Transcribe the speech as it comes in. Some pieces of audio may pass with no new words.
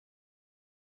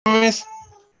Miss?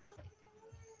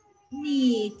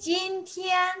 你今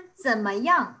天怎么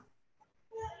样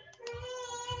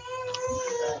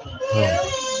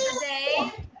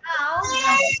 ？Today, how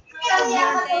is your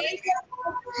day?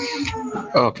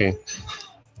 Okay.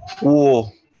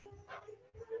 我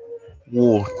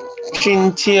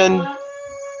今天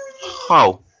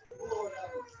好。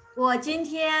我今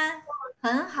天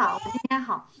很好，我今天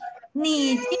好。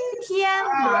你今天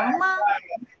忙吗？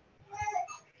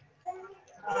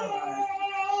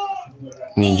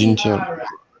你今天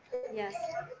Yes，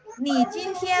 你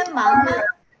今天忙吗？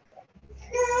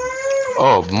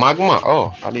 Oh, magma.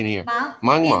 Oh, I didn't hear. 忙，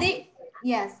你 Magma. 的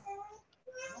Yes，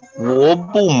 我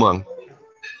不忙。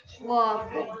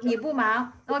你不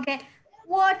忙。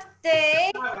OK，What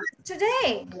day is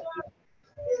today?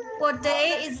 What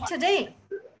day is today?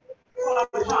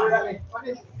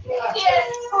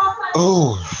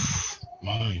 Oh,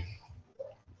 my.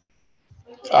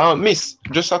 Miss,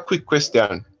 just a quick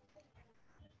question.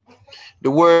 The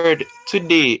word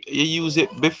today, you use it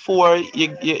before you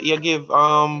give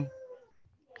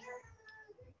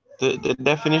the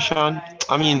definition.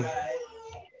 I mean,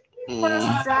 For the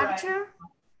mm, structure?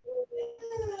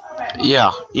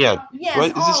 yeah. Yes, What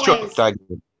is the always.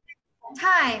 structure?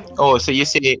 Time. Oh, so you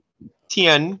say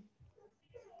 10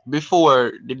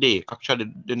 before the day,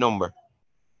 actually the number.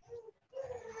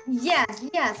 Yes.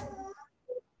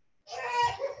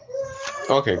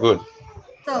 Okay, good.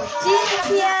 So, 今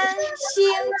天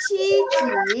星期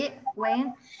几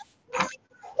 ？When?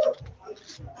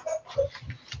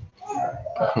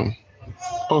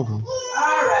 Oh.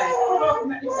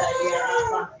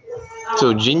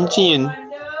 So Jintian.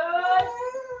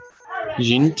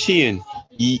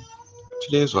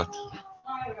 Today is what?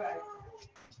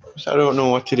 I don't know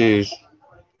what today is.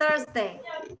 Thursday.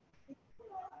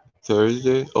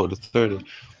 Thursday? Oh, the 30th.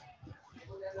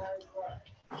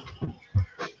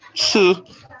 So,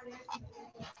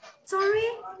 Sorry?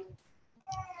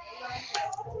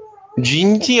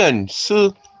 Jintian.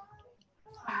 So,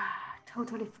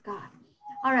 Totally forgot.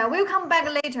 All right, we'll come back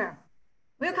later.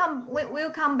 We'll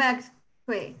come back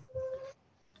quick.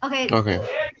 Okay.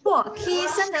 Four key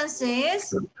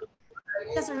sentences.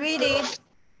 Just read it.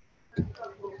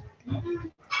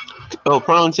 Oh,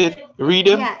 pronounce it. Read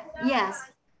them. Yeah. Yes.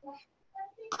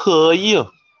 可以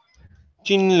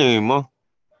进来吗？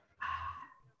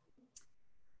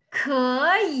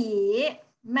可以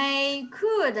may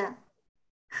could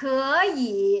可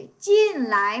以进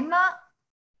来吗？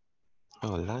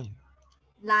哦，来。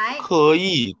来可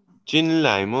以进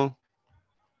来吗？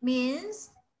 means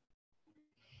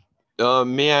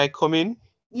May I come in?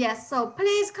 yes. So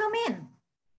please come in.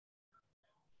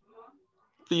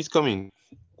 Please come in.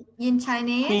 In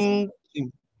Chinese.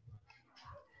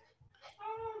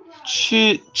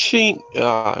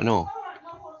 No.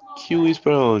 Q is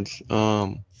pronounced.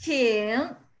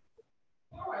 请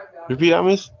Repeat that,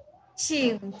 miss.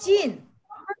 请进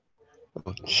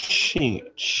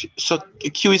So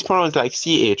Q is pronounced like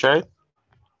CH, right?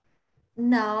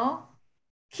 No.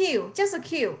 Q just a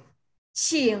Q.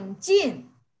 请进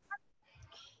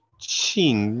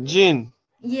请进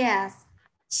Yes.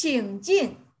 请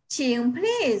进请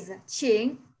please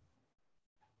请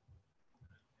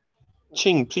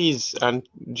Ching, please, and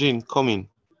Jin, come in.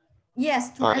 Yes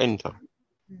to Or enter.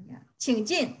 请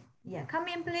进 Yeah, come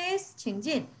in please 请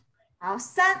进好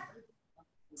三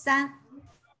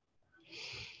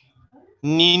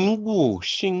您贵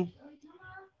姓？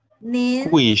您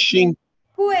贵姓？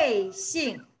贵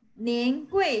姓您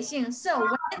贵姓 So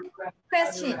when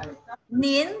question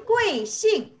您贵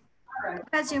姓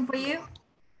Question for you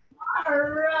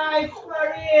Alright,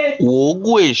 sorry. 我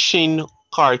贵姓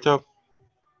Carter.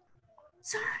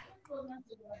 Sorry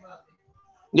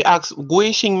You ask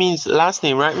Gui Xing means last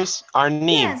name, right, miss? Our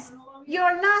name. Yes,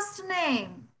 your last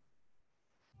name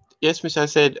Yes, miss. I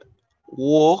said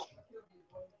我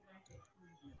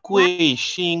贵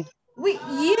姓 For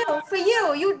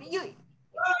you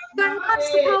you're not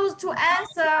supposed to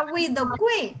answer with the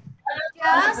贵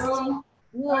Just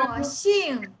我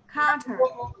姓 Carter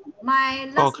My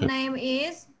last Okay. name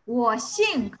is 我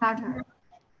姓 Carter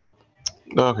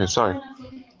Okay, sorry.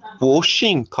 我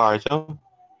姓 Carter.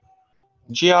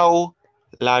 叫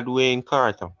Ladwin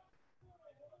Carter.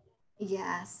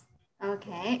 Yes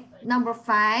Okay Number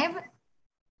 5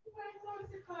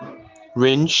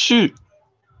认识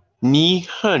你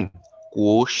很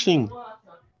高兴。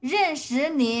认识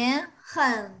您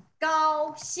很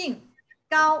高兴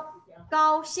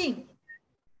高兴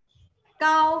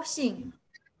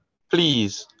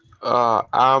Please,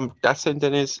 that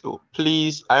sentence is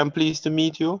please. I am pleased to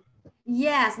meet you.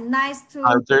 Yes, nice to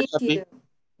I'm very meet happy. you.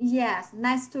 Yes,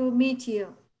 nice to meet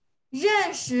you.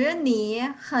 认识你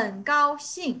很高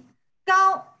兴。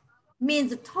高 means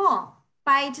tall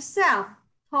by itself,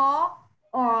 tall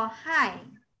or high.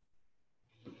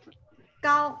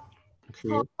 高 Okay.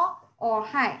 tall or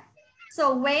high.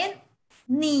 So when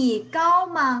你高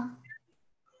吗？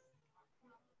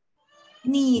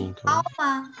你高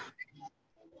吗？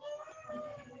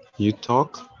 You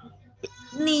talk.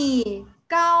 你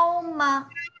高吗？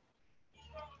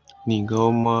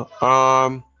 Nigoma.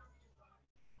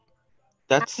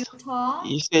 That's tall?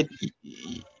 you said.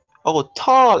 Oh,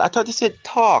 tall. I thought you said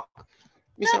talk.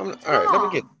 Miss, all right. Let me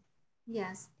get. Tall.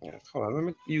 Yes. Yeah, hold on. Let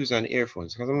me use on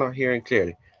earphones because I'm not hearing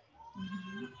clearly.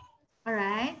 All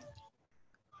right.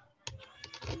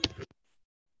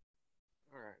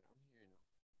 All right.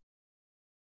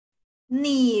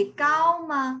 你高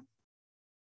吗？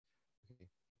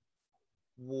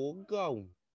 我高。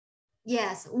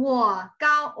 Yes, 我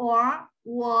高 or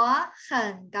我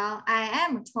很高。I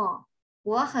am tall.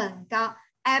 我很高。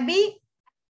Abby.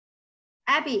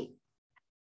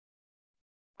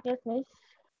 Yes, miss.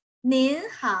 您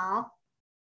好。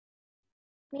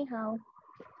你好，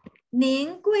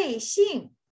您贵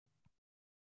姓？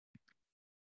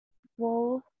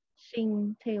我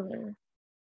姓 Taylor。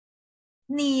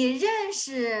你认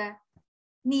识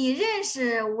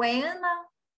韦恩吗？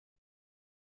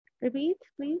 Repeat,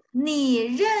 please. 你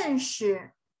认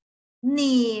识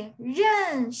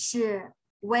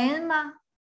韦恩吗？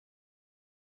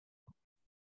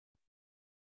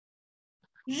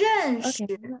认识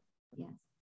Okay. Yes.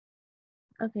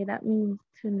 Okay, that means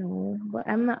to know, but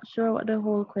I'm not sure what the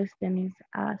whole question is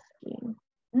asking.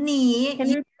 你 Can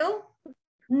you-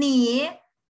你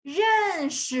认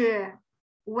识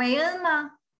韦恩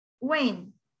吗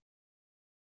 ？Wayne.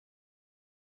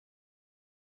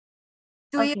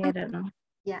 Do Okay, you? I don't know.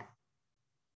 Yeah.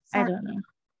 I Sorry. don't know.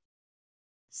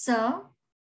 So,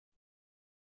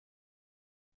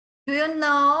 do you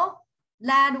know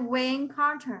that Wayne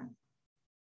Carter?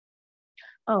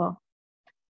 Oh,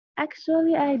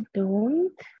 actually, I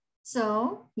don't.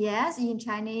 So, yes, in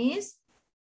Chinese.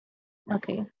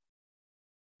 Okay.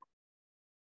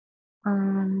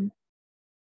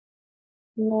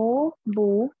 我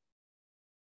不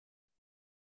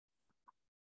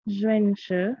认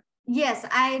识 Yes,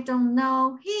 I don't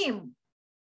know him.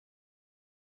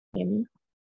 him.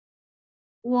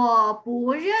 我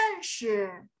不认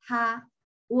识他。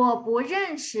我不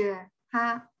认识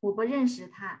他。我不认识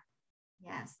他。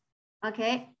Yes.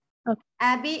 Okay. Okay.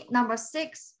 Abby, number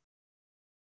 6.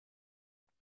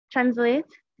 Translate.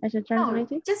 I should No,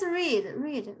 translate it. just read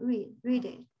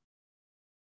it.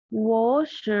 我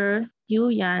是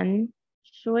语言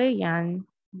学院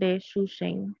的学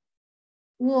生。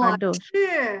我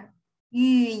是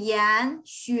语言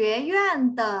学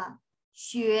院的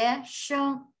学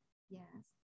生。Yes.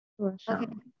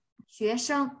 学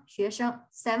生。学生。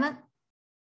7.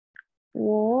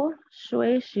 我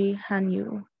学习汉语。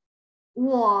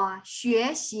我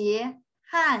学习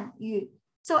汉语。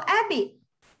So Abby,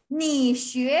 你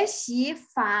学习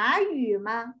法语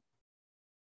吗？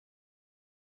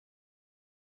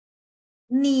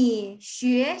你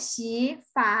学习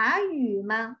法语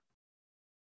吗？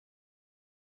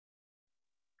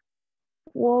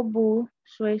我不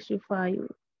学习法语。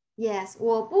Yes,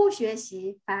 我不学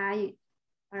习法语。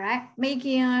All right, make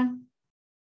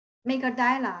a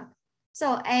dialogue.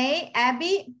 So A,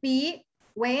 Abby, B,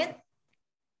 Wayne.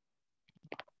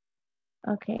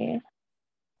 Okay.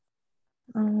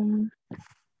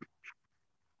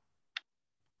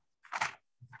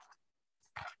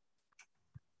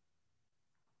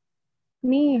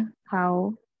 你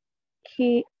好，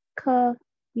可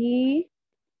以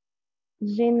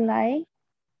进来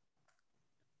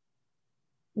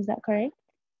Is that correct?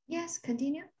 Yes,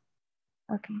 continue.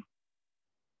 Okay.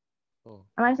 Oh,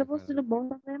 Am I supposed to do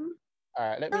both of them? all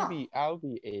right, let No. me be. I'll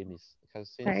be A, miss,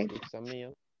 because since Right. it's a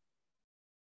male.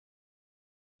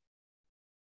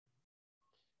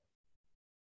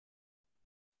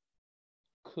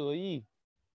 可以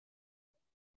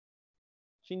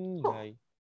进来，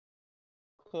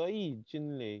可以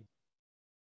进来。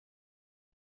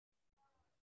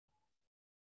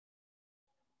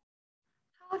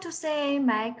 How to say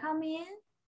may I come in?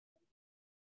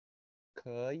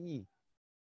 可以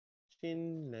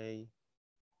进来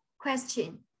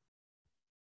Question.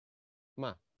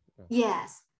 吗？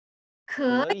 Yes.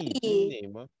 可可以进来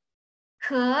吗？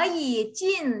可以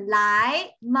进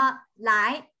来吗？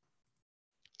来。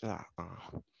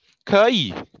可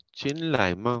以进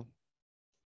来吗？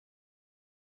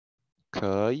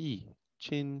可以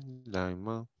进来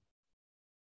吗？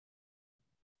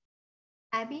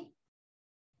 Abby?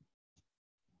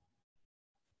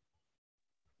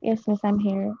 Yes, miss, I'm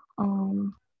here. I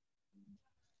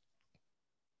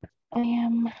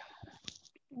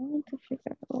want to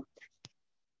figure out.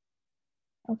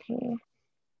 Okay.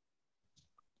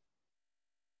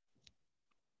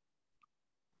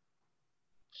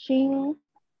 Xing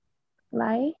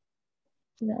Lai.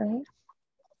 Is that right?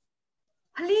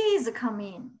 Please come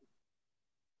in.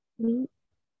 Me.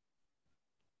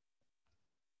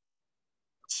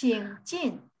 请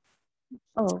进.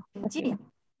 Oh, 请 okay. 进.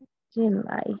 进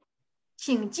来.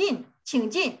 请进, 请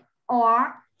进,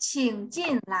 or 请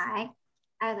进来.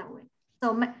 Either way.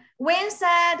 So when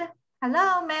said,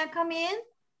 hello, may I come in?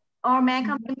 Or may I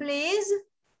come in, please?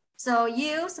 So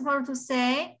you supposed to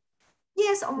say,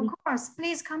 yes, of course,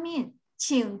 please come in.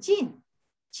 请进,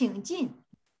 请进,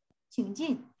 请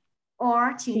进,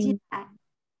 or 请进来.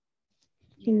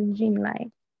 请进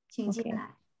来. 请进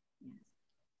来.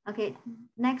 Okay,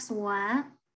 next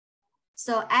one.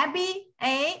 So Abby,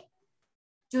 A,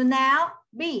 Junelle,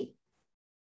 B.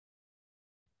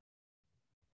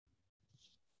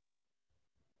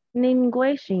 您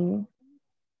贵姓?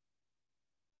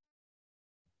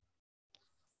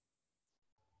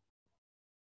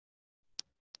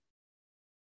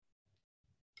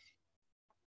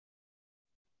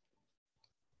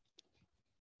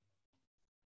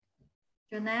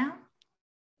 Junelle?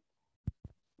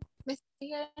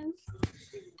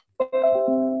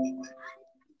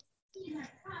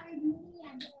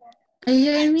 Are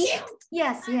you hearing me?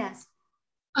 Yes, yes.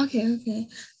 Okay.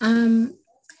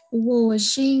 我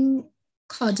姓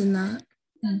Codna,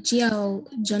 叫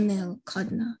Janelle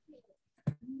Codna.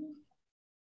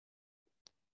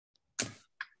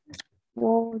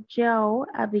 我叫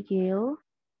Abigail.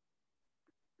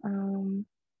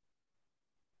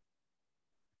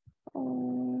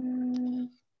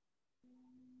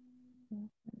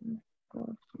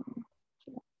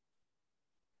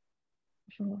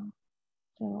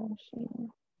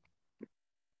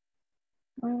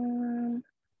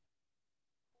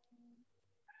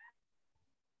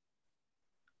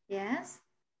 Yes.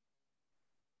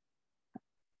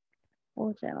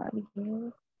 我叫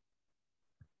Abigail.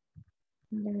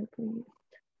 I'm very pleased.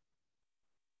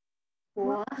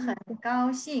 我很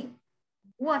高兴.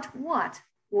 What?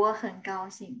 我很高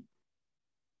兴.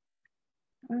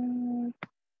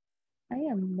 I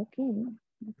am looking,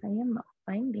 but I am not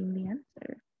finding the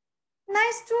answer.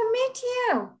 Nice to meet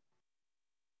you.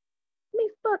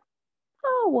 Miss, but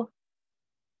how?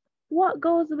 What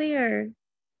goes there?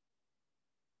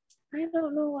 I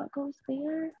don't know what goes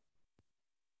there.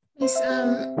 It's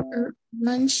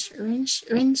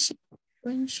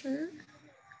Rancher.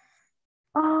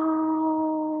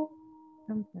 Oh,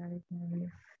 I'm sorry.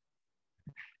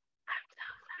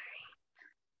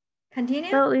 Continue.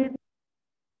 So it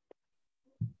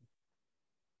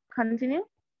continue.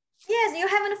 Yes, you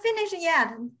haven't finished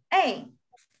yet. A.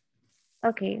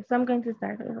 Okay, so I'm going to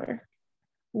start over.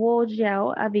 我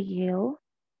叫 Abigail.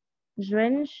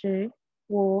 认识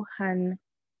我很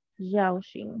高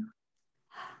兴.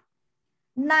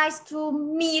 Nice to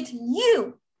meet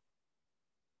you.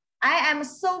 I am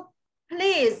so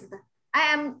pleased.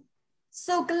 I am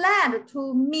so glad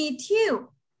to meet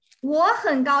you. 我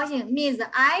很高兴 means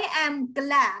I am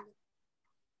glad.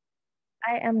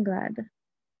 I am glad.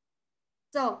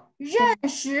 So 认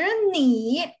识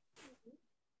你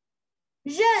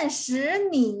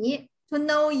to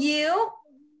know you.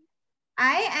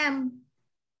 I am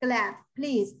glad,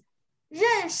 please.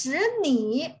 认识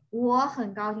你我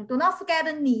很高兴 Do not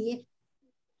forget 你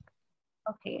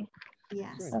Okay.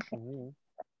 Yes. Okay.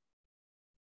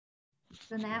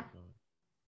 So now.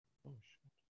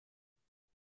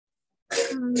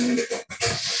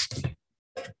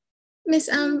 Miss,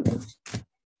 I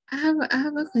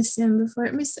have a question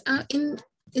before Miss.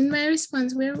 In my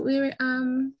response, where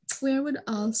would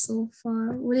also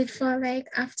fall? Would it fall like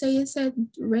after you said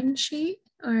Renshi,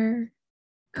 or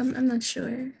I'm not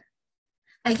sure.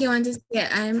 Like you want to say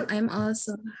I'm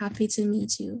also happy to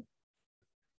meet you.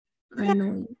 Or Yeah, know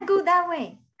you. go that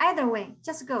way. Either way,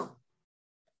 just go.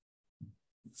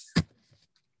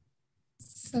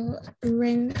 So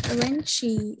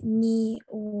Renshi ni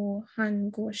o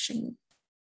han goshin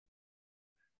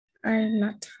are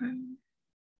not han.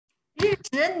 认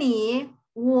识你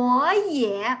我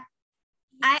也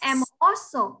I am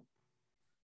also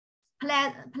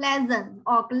pleasant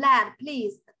or glad,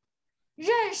 pleased.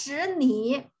 认识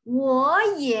你我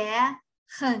也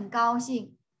很高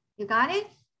兴 You got it?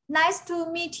 Nice to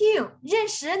meet you. 认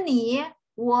识你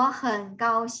我很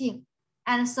高兴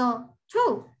And so,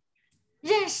 two.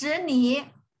 认识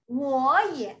你我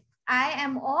也 I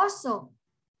am also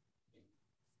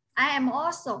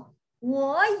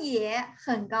我也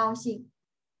很高兴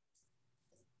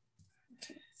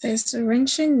There's 认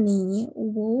识你，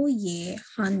我也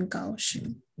很高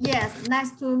兴。 Yes,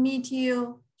 nice to meet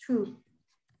you too.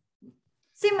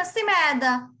 Same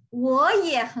as 我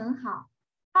也很好。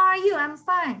How are you? I'm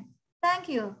fine. Thank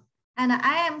you. And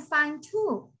I am fine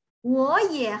too. 我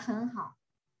也很好。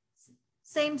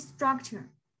Same structure.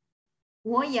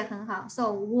 我也很好。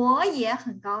So 我也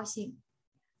很高兴。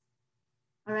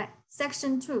All right,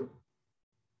 section 2.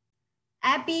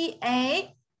 Abby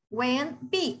A, Wayne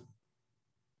B.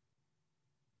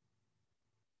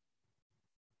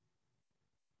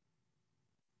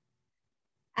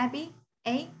 Abby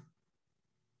A.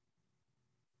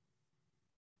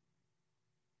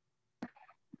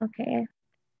 Okay.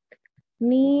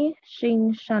 你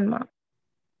姓什么？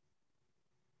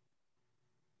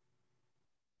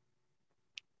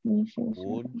你姓什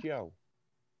么？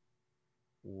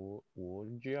我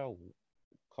叫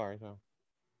Carter。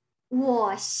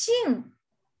我姓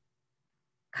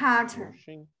Carter.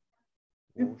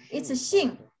 It's a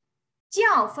姓。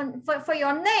叫 for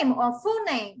your name or full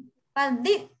name. But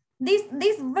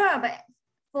this verb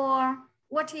for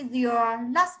what is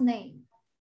your last name?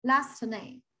 Last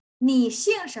name. 你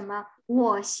姓什么？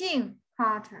我姓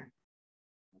Carter.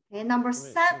 Okay, number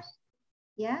 7.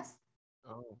 Yes.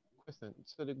 Question.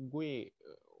 So the gui,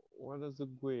 what does the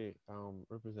gui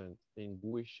represent in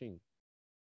gui xing?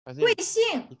 贵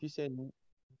姓 If you said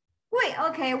Wait,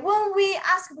 okay, when we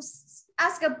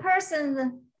ask a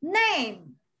person's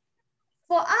name,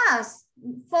 for us,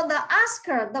 for the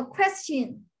asker, the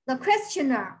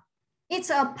questioner, it's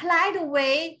a polite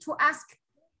way to ask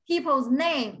people's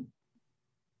name.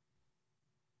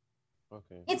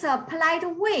 Okay. It's a polite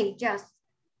way, just.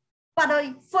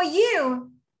 But for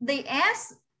you,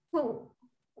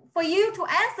 for you to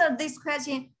answer this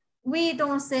question, we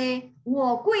don't say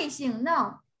我贵姓,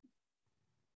 no.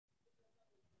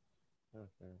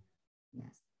 Okay.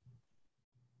 Yes.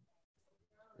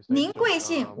 您 您贵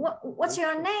姓? What's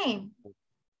your name?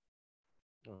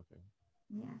 Okay.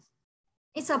 Yes.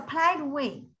 It's a polite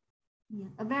way. Yeah,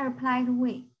 a very polite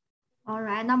way. All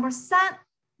right. Number 3.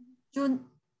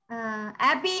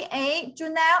 Abby A.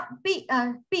 Junelle B.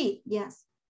 B. Yes.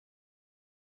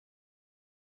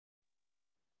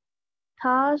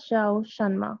 他叫什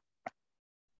么？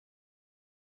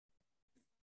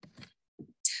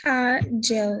他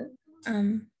叫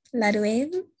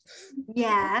Ladwave.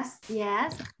 Yes.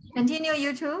 Yes. Continue,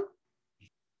 you two.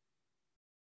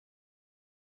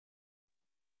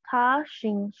 他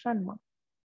姓什么？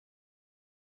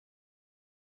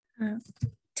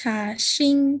他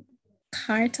姓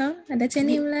Carter. That's your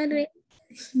name, Ladwave?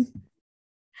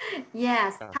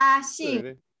 Yes. 他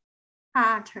姓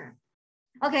Carter.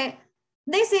 Okay.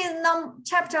 This is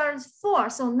chapter 4.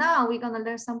 So now we're going to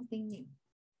learn something new.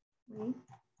 Right?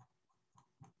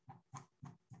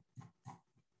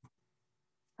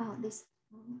 Oh, this,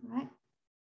 all right.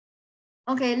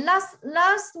 Okay,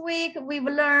 last week we've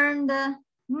learned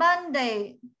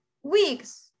Monday,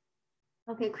 weeks.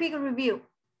 Okay, quick review.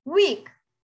 Week,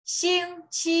 星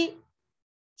期,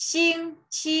 星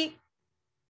期.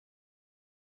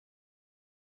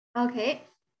 Okay,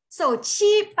 so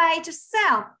期 by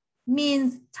itself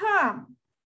means term.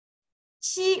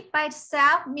 期 by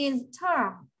itself means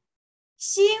term.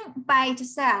 星 by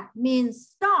itself means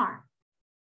star.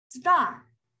 Star.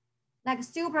 Like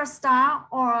superstar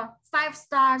or 5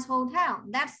 stars hotel,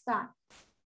 that star.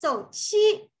 So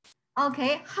期,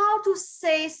 okay, how to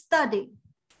say study?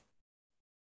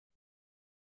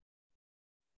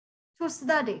 To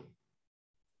study.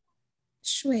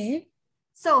 学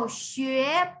So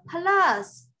学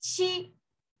plus 期.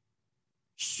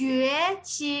 学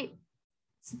期,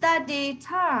 study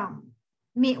term,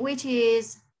 which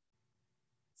is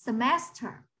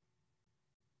semester.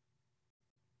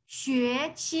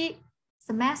 学期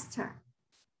semester.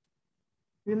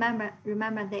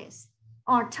 Remember this.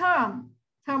 Or term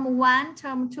 1,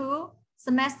 term 2,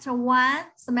 semester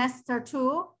 1, semester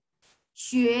 2,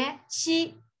 学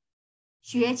期.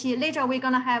 学期. Later we're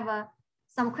gonna have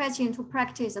some question to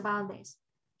practice about this.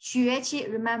 学期,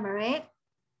 remember it.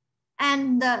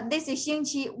 And this is 星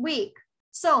期 week.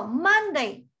 So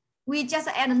Monday, we just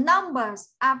add numbers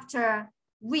after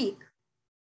week.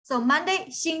 So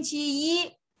Monday, 星期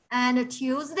一. And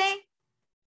Tuesday,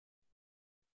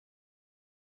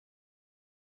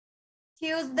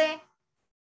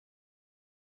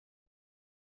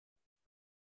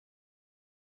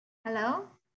 hello,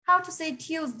 how to say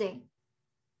Tuesday?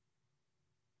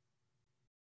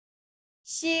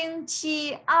 星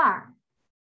期二,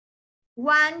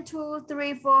 1, 2,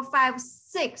 3, 4, 5,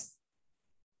 6.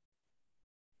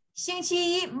 星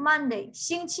期一 Monday,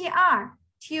 星期二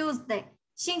Tuesday,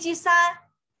 星期三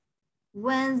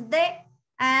Wednesday,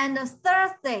 And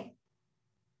Thursday.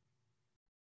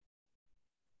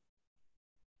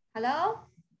 Hello?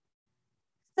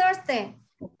 Thursday.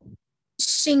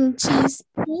 星期四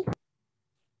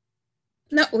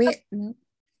No, wait. No.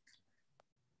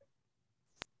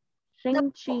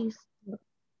 星期四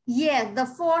Yes, the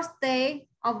fourth day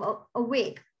of a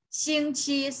week. 星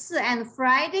期四 and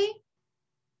Friday.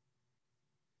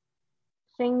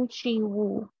 星期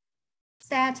五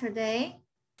Saturday.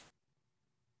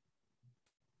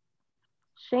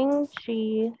 星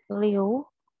期六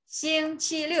星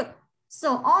期六.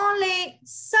 So only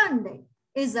Sunday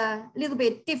is a little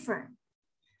bit different.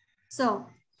 So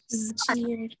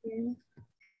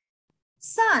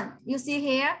sun, you see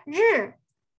here, 日.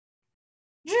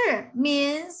 日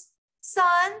means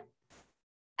sun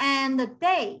and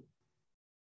day.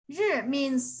 日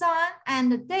means sun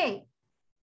and day.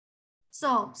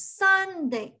 So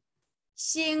Sunday,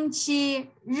 星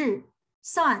期日,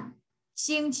 sun,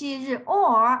 星期日,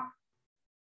 or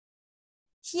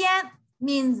天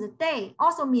means day,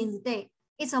 also means day.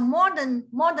 It's a modern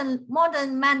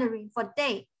Mandarin for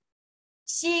day.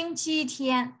 星期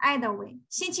天, either way.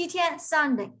 星期天,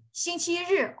 Sunday. 星期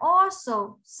日,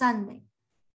 also Sunday.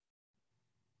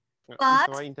 But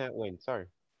sorry.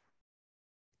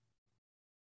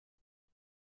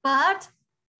 But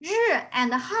日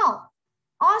and how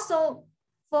also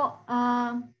for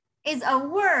is a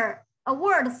word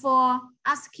for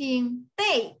asking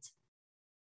date.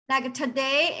 Like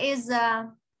today is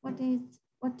what date is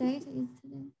today?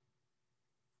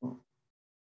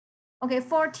 Okay,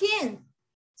 14th.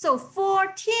 So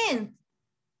 14th,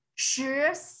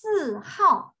 14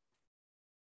号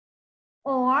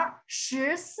or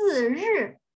 14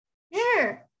日.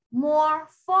 日 more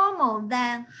formal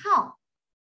than how.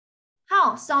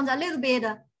 How sounds a little bit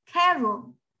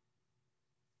casual.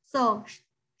 So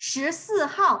 14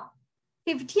号,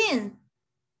 15th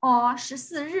or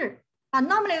 14日. But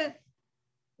normally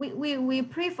we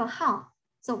prefer how.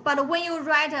 So, but when you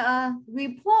write a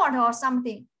report or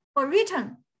something for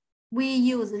written, we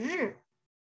use 日.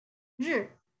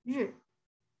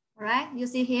 All right, you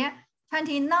see here,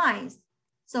 29th.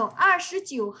 So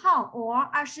 29号 or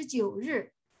 29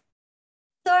日.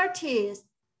 30th,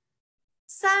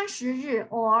 30日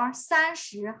or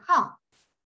 30号.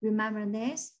 Remember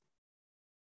this?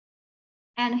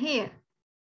 And here,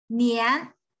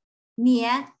 年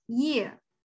year.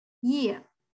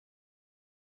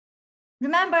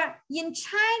 Remember, in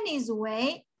Chinese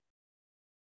way,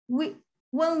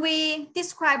 when we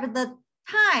describe the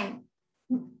time,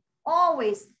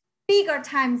 always bigger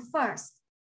time first.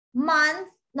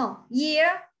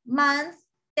 Year, month,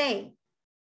 day.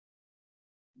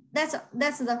 That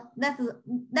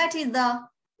is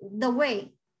the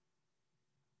way.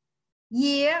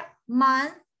 Year,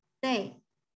 month, day.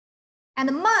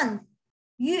 And month,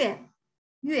 月.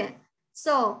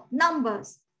 So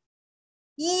numbers.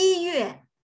 1月,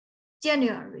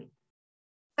 January.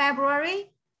 February.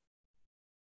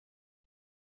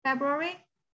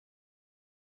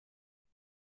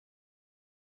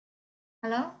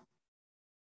 Hello?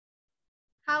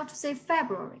 How to say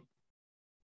February?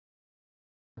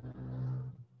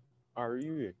 Are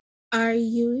you?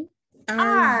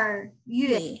 2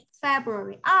月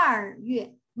February. 2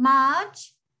月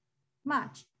March.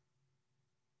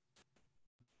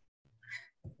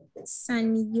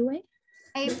 3月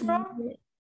April.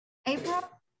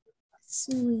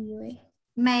 4月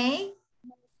May.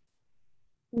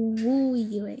 5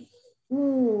月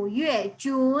5月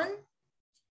June.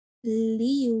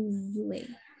 6月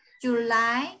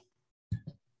July.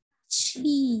 7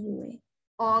月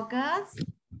August.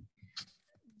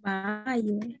 8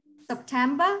月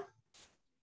September.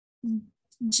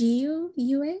 9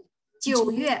月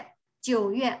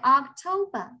9月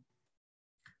October.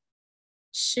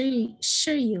 10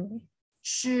月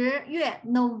10月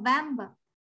November.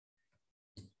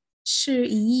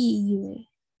 11月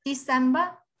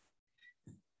December.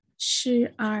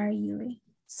 12月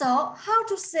So how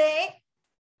to say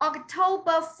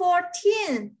October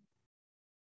 14?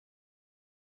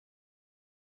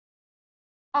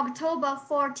 October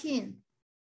 14.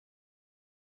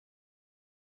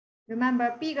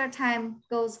 Remember, bigger time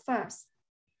goes first.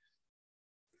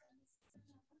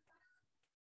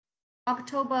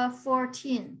 October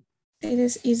 14. It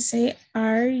is say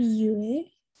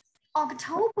RUA.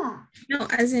 October. No,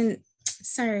 as in,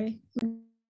 sorry.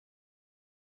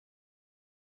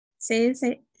 Say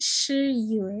 10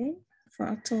月 for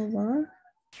October.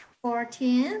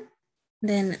 14.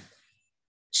 Then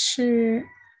 14.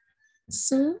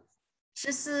 14.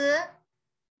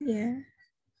 Yeah.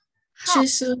 号.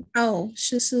 14号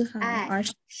or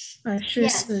 14日.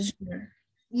 Yes.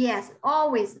 Yes,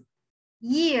 always.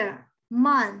 Year,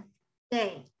 month,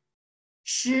 day.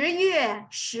 10月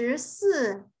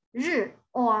14日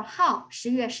or 号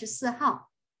 10月14号.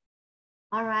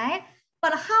 All right.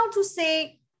 But how to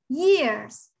say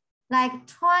years like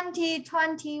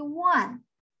 2021?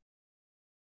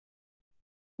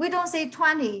 We don't say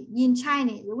 20 in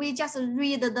Chinese. We just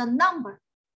read the number.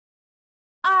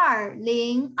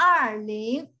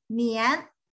 2020年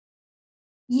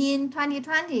in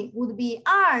 2020 would be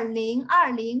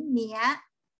 2020年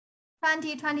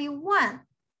 2021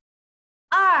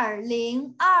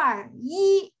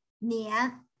 2021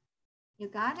年 You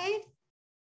got it?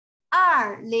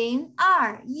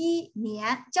 2021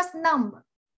年 just number.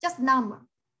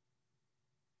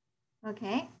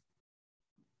 Okay.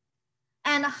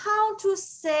 And how to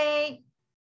say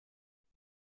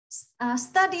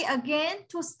study again,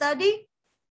 to study?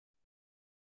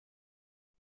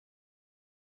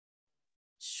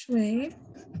 水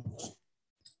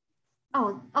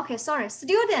Oh, okay, sorry.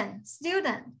 Student.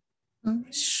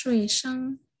 水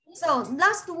生 So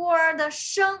last word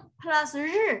生 plus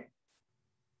日.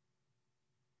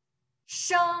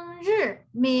 生日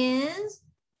means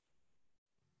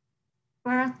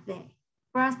birthday.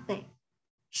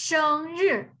 生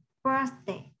日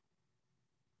birthday.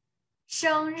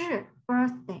 生日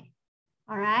birthday.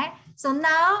 All right. So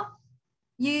now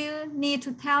you need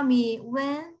to tell me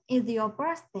when is your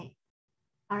birthday.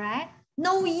 All right.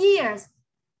 No years.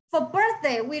 For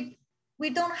birthday, we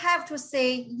don't have to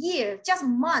say year, just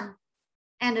month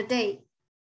and a day.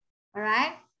 All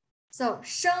right. So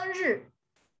生日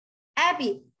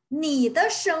Abby, 你的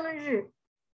生日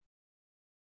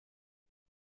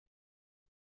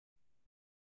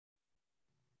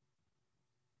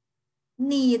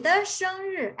你的生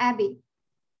日 Abby.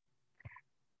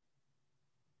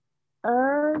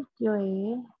 2月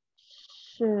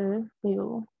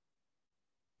16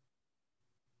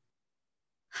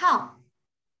号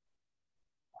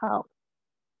号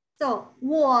So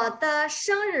我的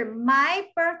生日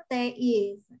My birthday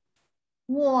is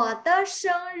我的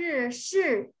生日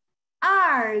是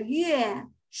2月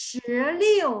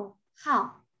16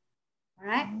号 All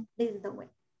right, this is the way.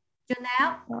 So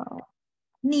now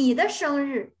你的生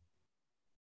日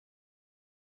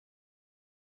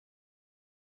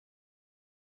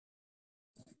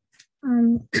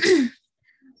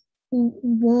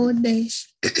我的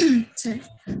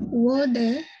sorry 我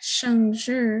的生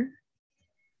日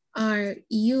2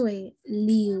月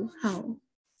6号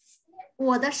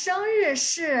我的生日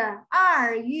是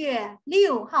2月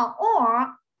6号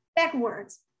or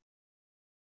backwards.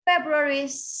 February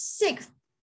 6th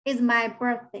is my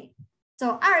birthday.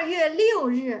 So 2月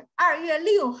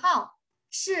6号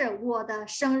是我的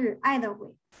生日 either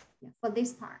way for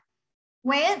this part.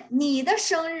 When 你的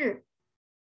生日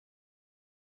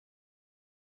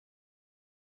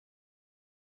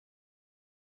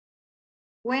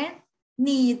When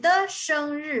你的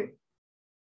生日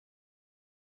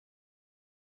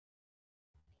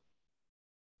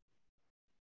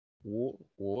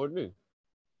我的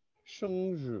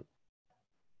生日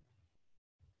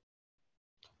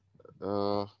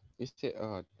is it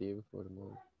day before the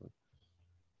month?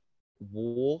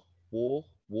 我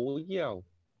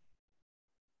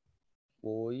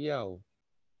要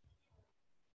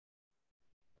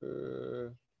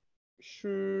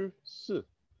14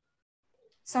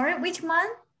 Sorry, which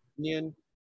month? 年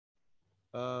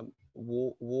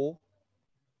我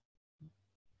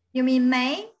You mean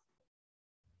May?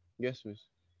 Yes, miss.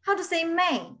 How to say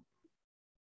May?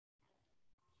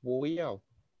 我要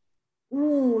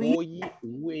5月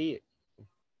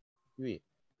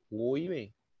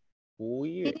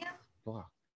多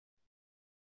少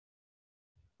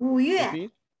5月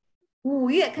Repeat. 5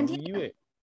月 5 continue. 月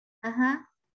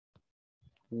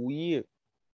 5月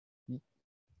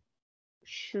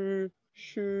13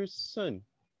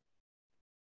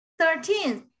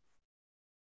 13th.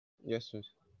 Yes, miss.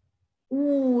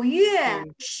 5月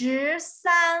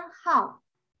13号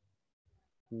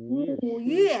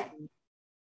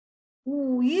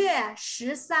5月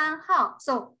13号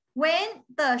So when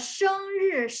的生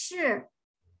日是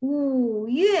5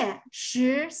月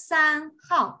13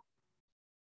号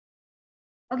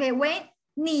Okay, when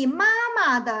你妈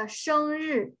妈的生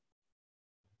日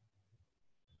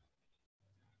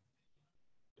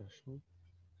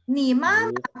你妈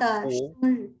妈的生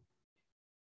日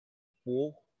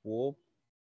我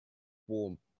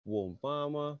妈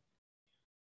妈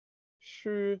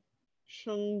是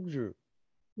生日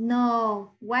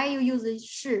No, why you use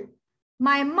是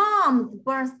My mom's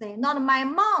birthday, not my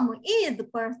mom is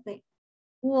birthday.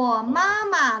 我妈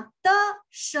妈的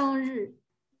生日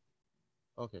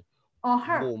OK. or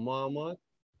her. 我妈妈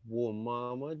我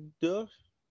妈妈的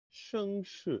生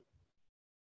日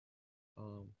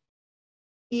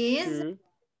is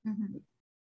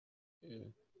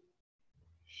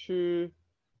是 mhm.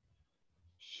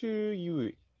 10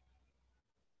月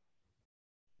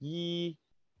1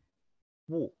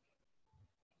日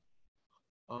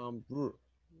不是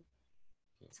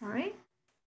sorry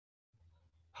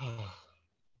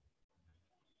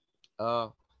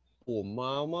我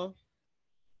妈妈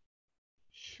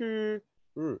生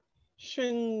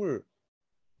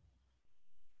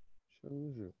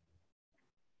日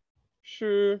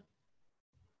是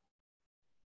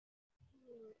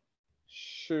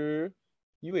11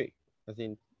月 as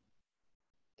in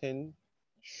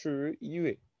 11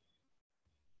月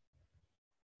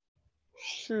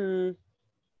11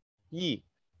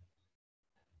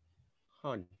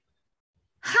号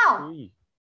11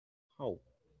号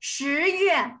10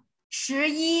月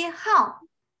11号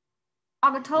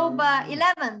October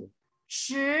 11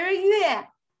 10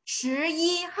月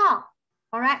11号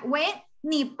all right when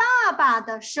你爸爸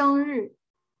的生日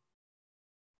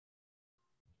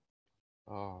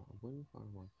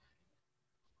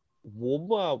我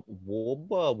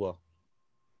爸爸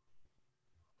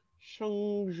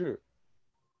生日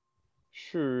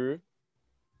是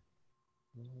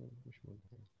2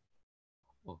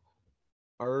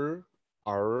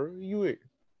月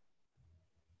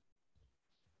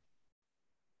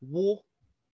5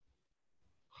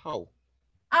号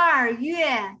2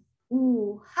月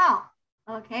5号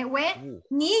OK when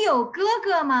你有哥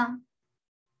哥吗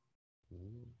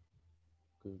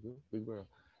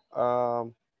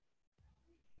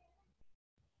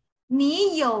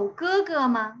你有哥哥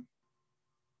吗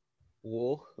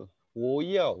我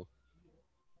要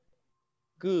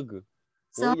哥哥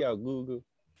So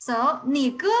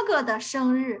你哥哥的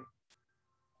生日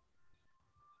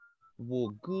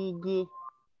我哥哥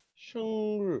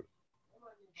生日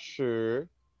是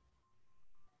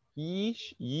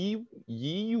1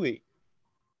月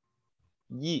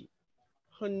1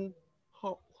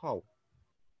号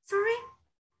sorry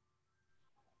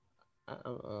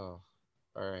all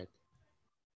right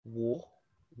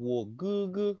我哥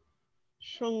哥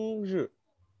生日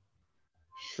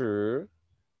是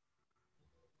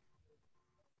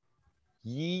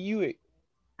1月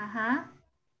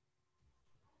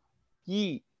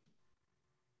1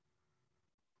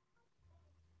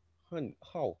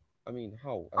号 I mean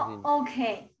号 as in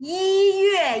OK 1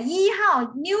月1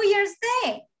号 New Year's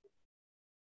Day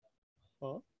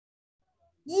 1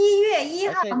月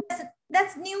1号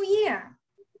that's New Year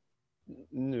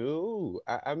No,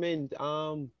 I meant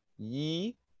 1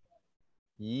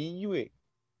月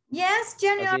Yes as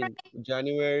January in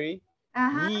January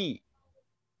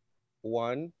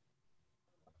 1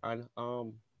 and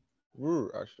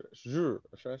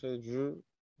should I say日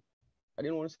I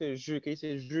didn't want to say je. Can you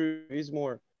say je is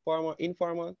more formal,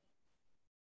 informal?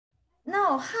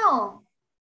 No how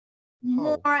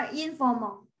more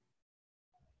informal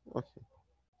Okay.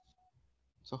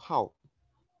 So how?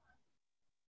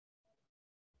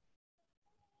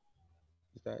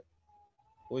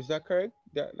 Was that correct?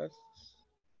 That's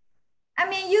I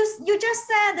mean you just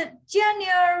said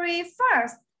January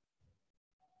 1st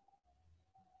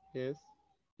yes.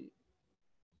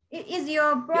 it is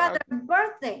your brother's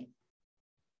birthday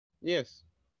Yes.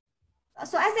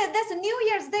 so I said that's New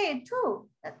Year's Day too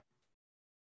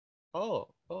Oh,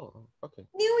 okay.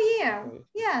 New Year Okay.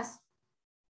 yes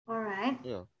all right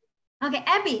Yeah. Okay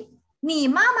Abby 你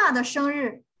妈妈的生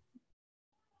日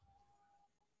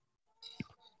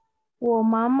我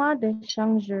妈妈的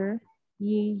生日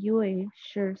1月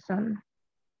13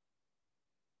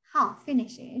好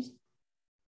finish it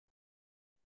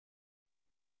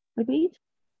Repeat.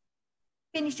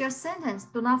 Finish your sentence.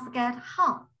 Do not forget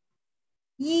号。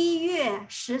1月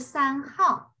13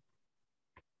号。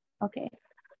Okay.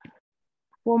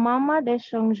 我妈妈的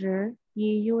生日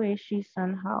1月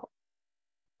13号。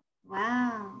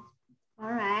Wow.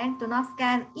 All right. Do not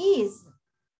forget is.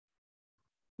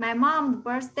 My mom's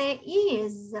birthday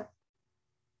is.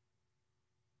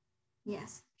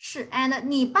 Yes. 是 and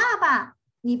你爸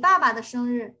爸的生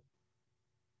日。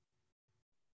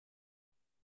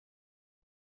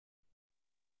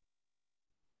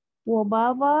我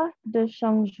爸爸的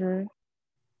生日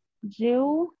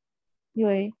9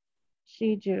月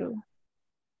19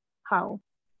号。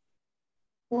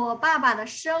我爸爸的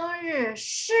生日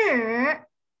是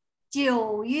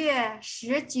9月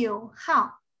19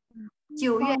号。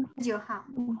9月19号。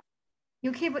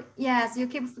You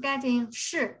keep forgetting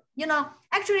是。You know,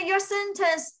 actually your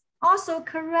sentence also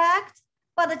correct,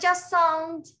 but just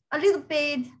sound a little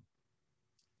bit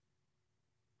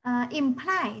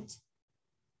implied.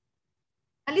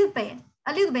 a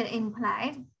little bit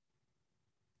implied.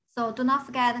 So do not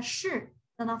forget 是,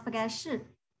 do not forget 是.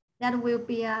 That will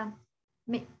be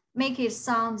make it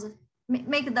sound,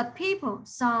 make the people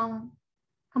sound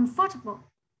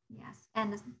comfortable. Yes,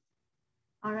 and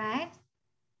all right.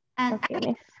 And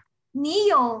Okay. 你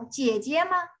有姐姐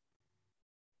吗？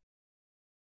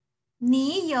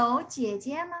你有姐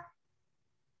姐吗？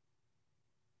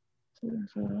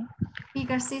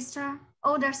 Bigger sister,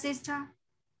 older sister.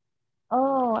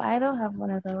 Oh, I don't have one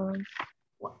of those.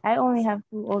 I only have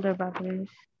 2 older brothers.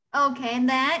 Okay, and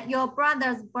then your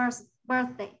brother's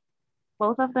birthday.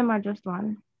 Both of them are just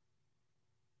 1.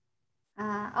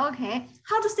 Okay,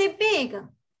 how to say big?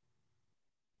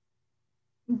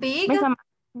 Big? Miss,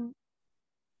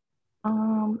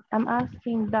 I'm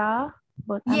asking the,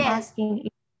 but I'm Yes. asking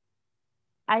if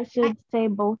I should say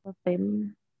both of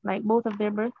them, like both of their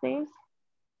birthdays,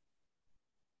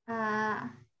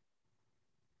 or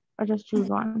just choose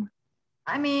one.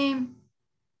 I mean,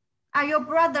 are your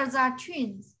brothers are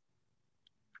twins?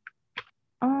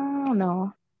 Oh,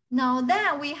 no. No,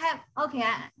 then we have, okay,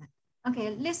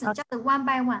 okay, listen, just one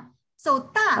by one.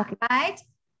 So 大, Okay. right?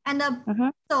 And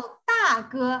so 大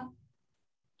哥,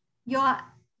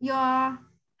 your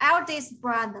eldest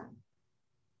brother.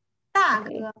 大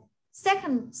哥,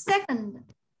 second,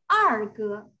 二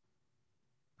哥.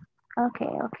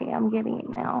 Okay, I'm getting it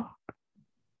now.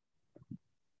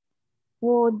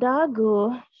 我大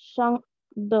哥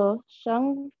的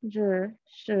生日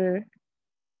是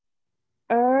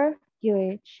2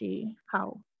月7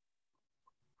号。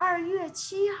2月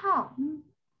7号.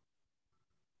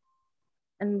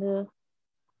 And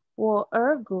我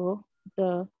二哥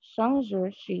的生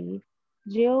日是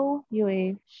9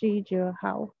月19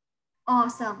号。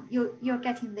Awesome, you're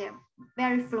getting there.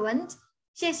 Very fluent.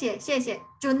 谢谢.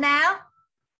 So now,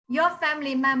 your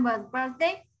family member's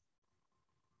birthday.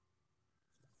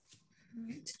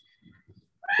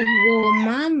 我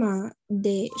妈妈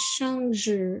的生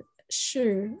日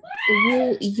是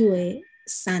5月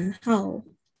3号。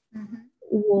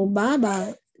我爸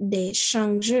爸的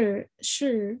生日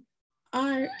是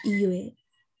2月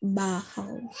8号。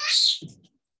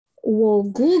我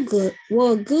哥哥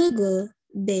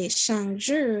的生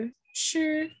日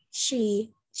是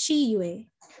7月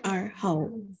2号。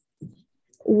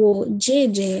我姐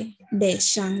姐的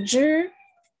生日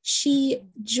是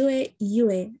9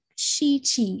月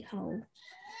17号。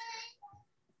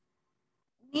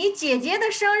你姐姐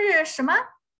的生日什么？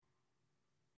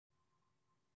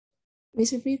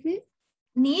 Miss repeat?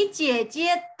 你姐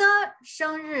姐的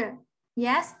生日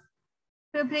Yes?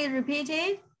 Could you please repeat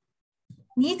it?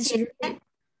 你姐姐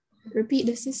Repeat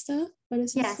the sister for the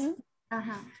Yes. sister.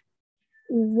 Uh-huh.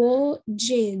 我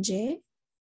姐姐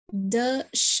的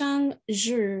生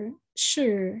日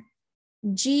是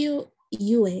9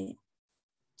月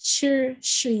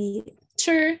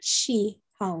17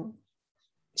号。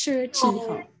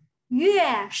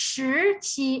月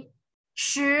17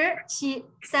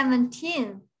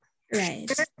 17 Right.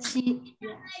 17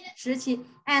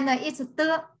 and it's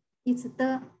the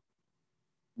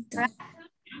right?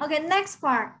 Okay, next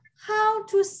part. How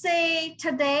to say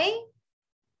today?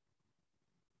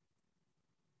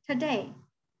 Today.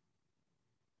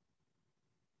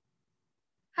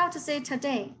 How to say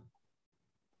today?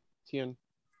 天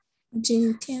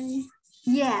今天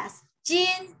Yes,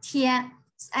 今天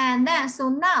and then so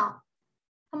now,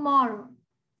 tomorrow.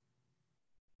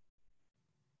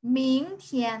 明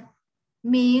天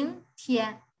明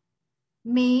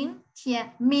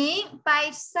by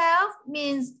itself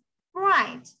means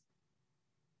bright.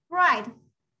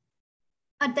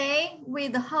 A day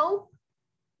with hope,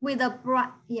 with a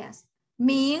bright, yes.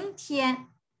 明天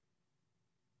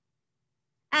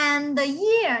and the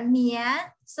year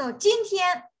年 so 今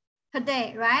天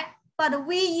today, right? But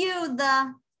we use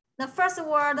the first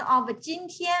word of 今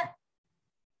天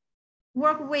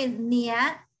work with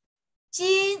年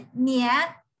今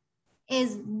年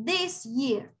is this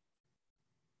year.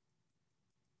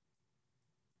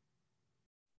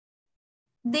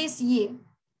 This year.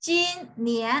 今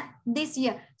年 this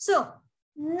year. So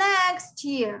next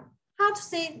year. How to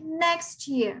say next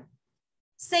year?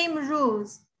 Same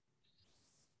rules.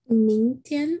 明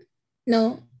天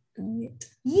No. Wait.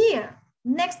 Year.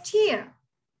 Next year.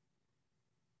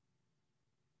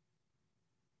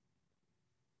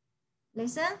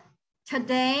 Listen.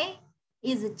 Today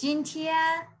is 今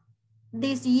天.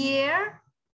 This year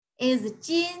is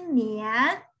今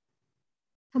年.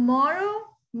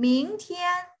 Tomorrow, 明天.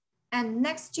 And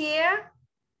next year,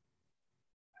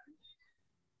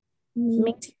 明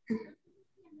天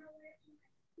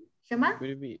什么?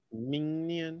 Will it be 明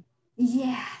年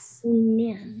Yes. 明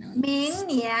年 明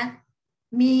年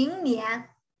明年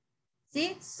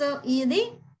See, so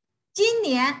easy. 今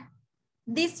年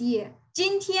this year.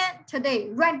 今天 today,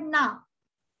 right now.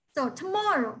 So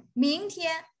tomorrow 明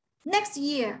天 next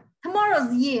year,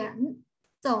 tomorrow's year.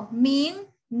 So 明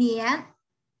年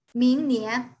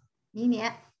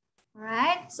All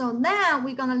right, so now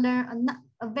we're gonna learn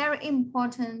a very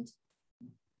important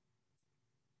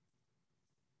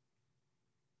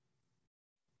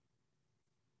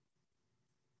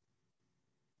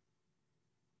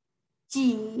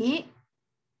Ji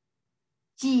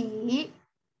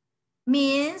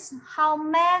means how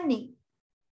many.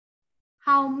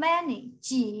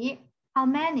 Ji, how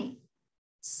many.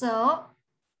 So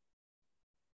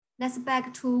let's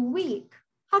back to week.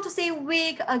 How to say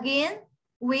week again?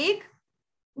 Week.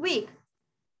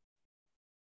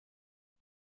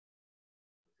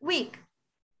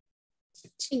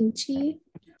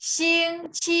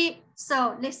星期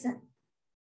So listen.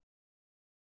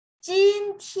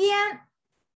 今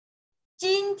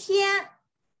天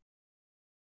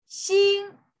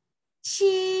星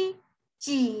期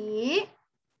几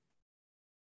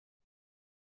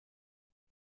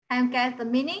Can you get the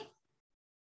meaning?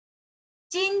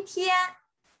 今天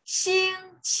星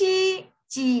期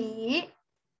几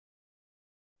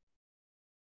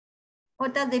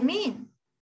What does it mean?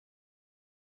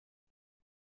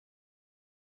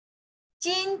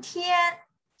 今天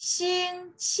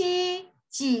星期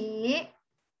几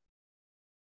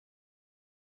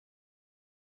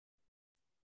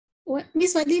What,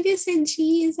 Miss, what did you say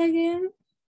G is again?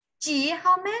 Ji,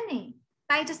 how many?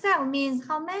 By itself means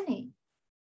how many?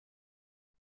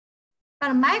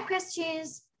 But my question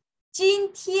is,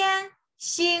 今天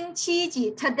星期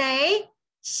几 Today,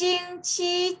 星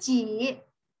期几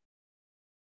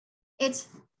It's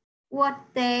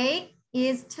what day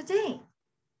is today?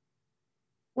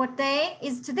 What day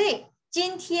is today?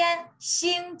 今天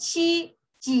星期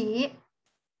几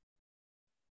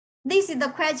This is the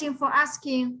question for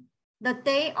asking the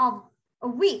day of a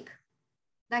week,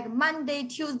 like Monday,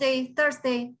 Tuesday,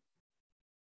 Thursday.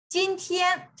 今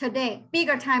天 today,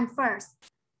 bigger time first.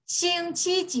 星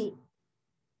期几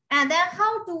And then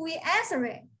how do we answer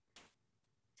it?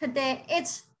 Today,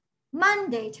 it's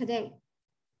Monday today.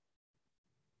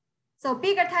 So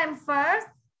bigger time first.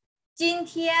 今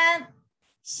天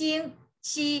星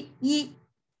期一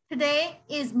Today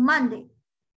is Monday.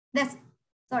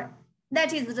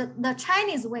 That is the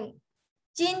Chinese way.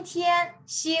 今天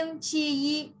星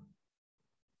期一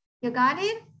You got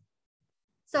it?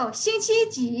 So 星期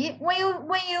几 when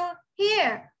you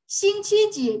hear 星期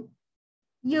几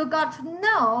you got to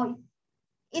know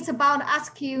it's about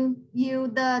asking you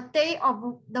the day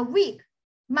of the week,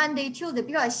 Monday, Tuesday,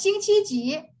 because 星期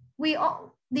几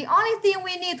the only thing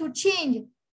we need to change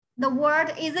the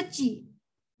word is 几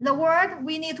The word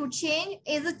we need to change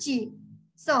is 几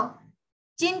So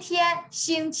今天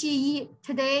星期一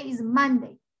Today is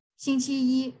Monday 星期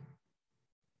一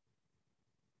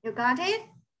You got it?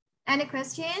 Any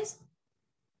questions?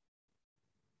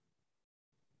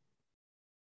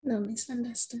 No,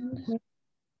 misunderstand.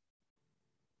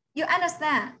 You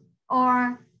understand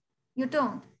or you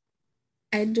don't?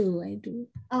 I do.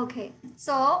 Okay,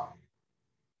 so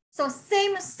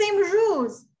same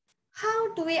rules.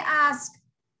 How do we ask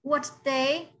what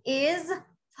day is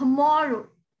tomorrow?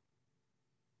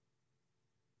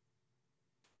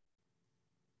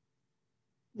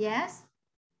 Yes.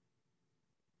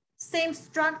 Same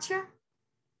structure.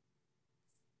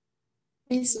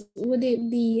 Miss, would it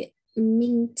be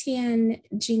明天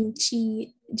星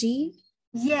期几?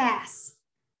 Yes.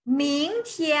 明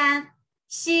天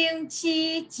星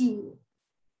期几?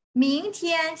 明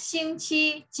天星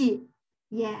期几?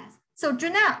 Yes. So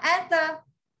Janelle,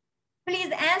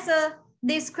 please answer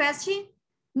this question.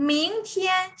 明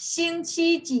天星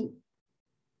期几?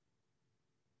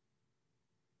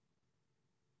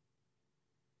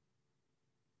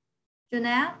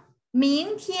 Janelle,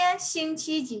 明天星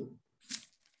期几?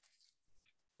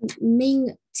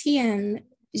 明天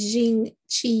星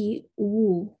期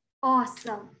五.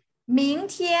 Awesome. 明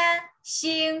天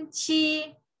星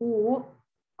期五.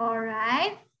 All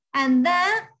right. And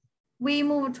then we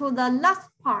move to the last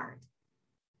part.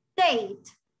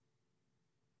 Date.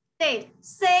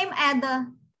 Same as the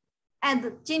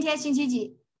今天星期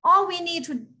几. All we need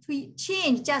to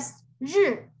change just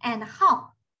日 and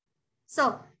号.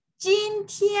 So 今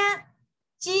天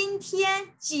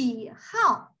几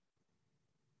号?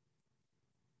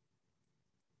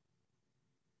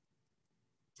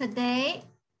 Today.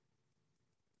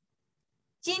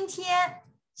 今天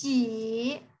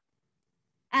几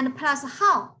and plus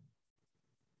号.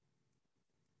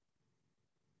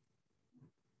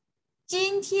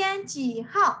 今天几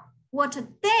号? what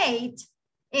date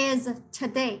is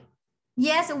today?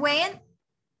 Yes, when?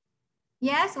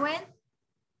 Yes, when?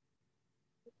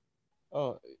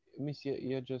 Oh, Miss,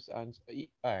 you just answered.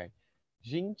 All right.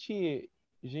 Jingqi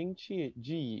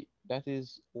Ji, that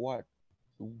is what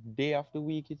day of the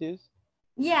week it is?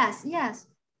 Yes, yes.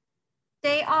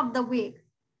 Day of the week.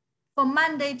 From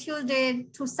Monday, Tuesday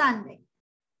to Sunday.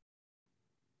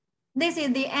 This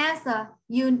is the answer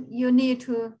you need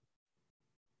to.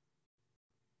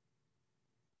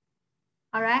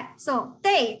 All right, so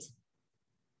date.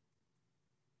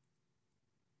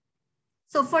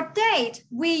 So for date,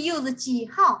 we use 几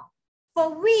号.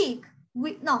 For week,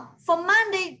 for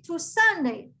Monday to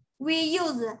Sunday, we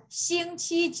use 星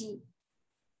期几,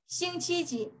 星期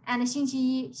几 and 星期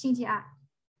一, 星期二.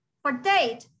 For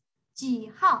date, 几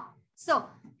号. So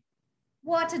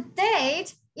what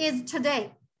date is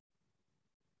today?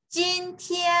 今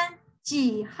天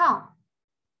几号?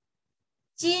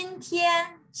 今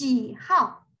天几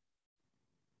号?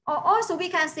 Or also we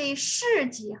can say 是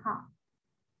几号.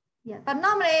 Yeah, but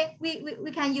normally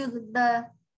we can use the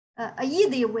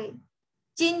easy way.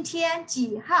 今天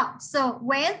几号? So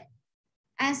when?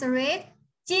 Answer it.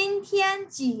 今天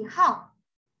几号?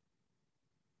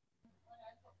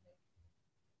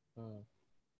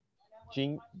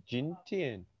 Jin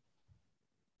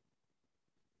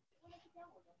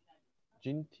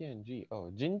Tian Ji.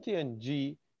 Oh, Jin Tian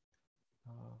Ji.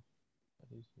 What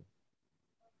is it?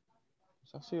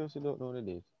 I seriously don't know the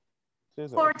date.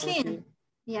 14.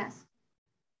 Yes.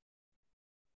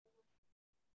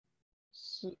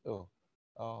 14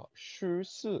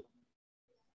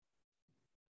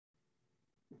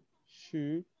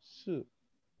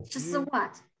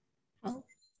 what?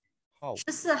 好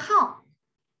14号.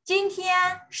 今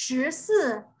天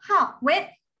14号.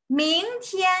 Wait. 明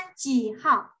天几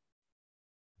号?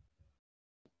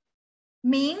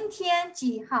 明天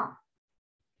几号?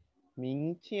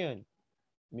 明天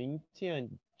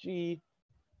Ji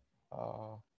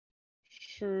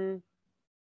 14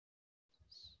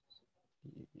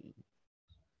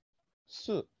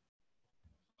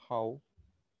号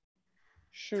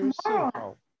 14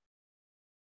号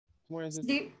Tomorrow is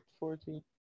it 14?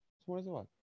 Tomorrow is what?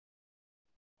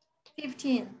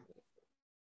 15.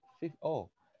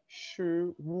 Oh,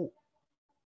 15.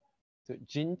 So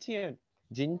今天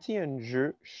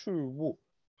是15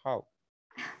号.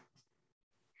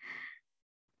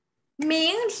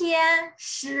 明天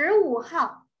15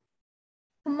号.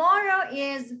 Tomorrow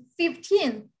is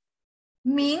 15.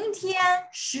 明天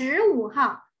15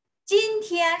号. 今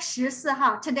天14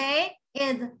号. Today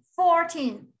is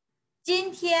 14. 今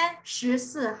天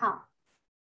14号.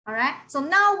 All right. So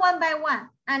now one by one,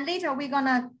 and later we're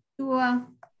gonna do a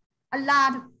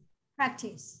lot of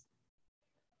practice.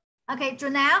 Okay,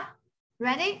 Janelle,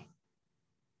 ready?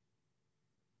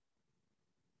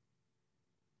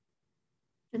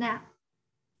 Janelle.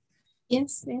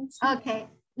 Yes. Okay,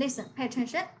 listen, pay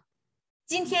attention.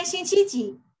 今天星期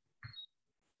几?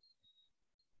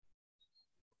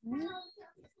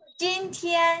 今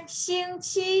天星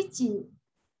期几?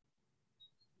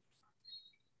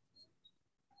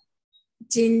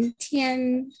 今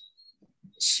天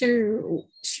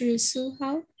15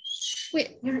号.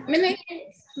 Wait, minute.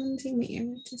 Something me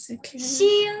just a second.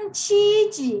 星期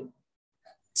几?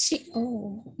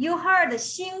 Oh. You heard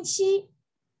星期.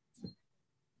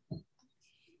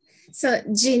 So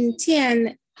今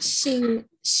天星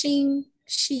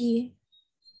期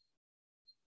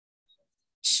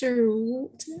15 14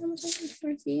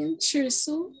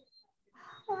 15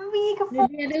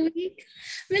 maybe other week.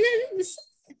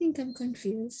 I think I'm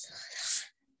confused.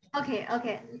 Okay.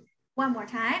 One more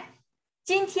time.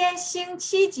 今天星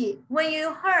期几? When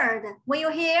you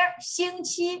hear 星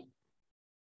期,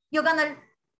 you're gonna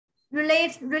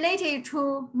relate it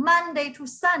to Monday to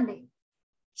Sunday.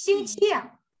 星期,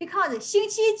 because 星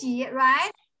期几,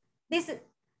 right?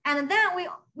 And then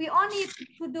we all need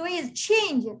to do is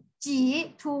change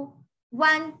几 to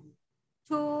 1,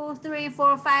 2, 3,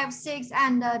 4, 5, 6,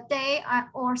 and day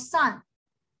or sun.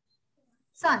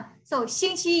 So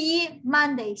星期一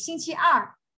Monday, 星期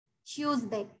二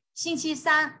Tuesday, 星期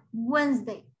三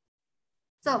Wednesday.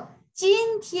 So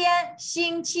今天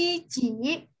星期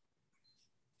几?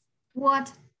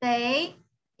 What day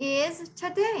is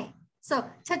today? So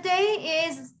today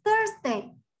is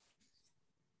Thursday.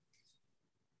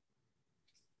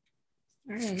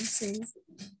 All right, so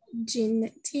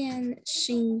今天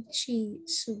星期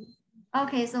四.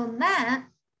 Okay, so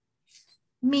then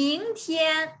明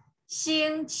天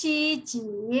星期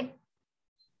几?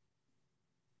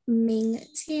 明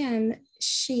天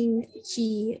星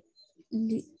期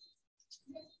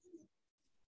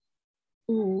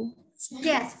五.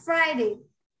 Yes, Friday.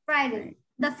 Friday.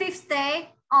 The 5th day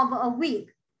of a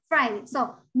week. Friday.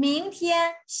 So 明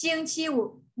天星期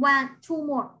五. Two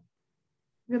more.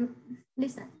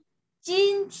 Listen.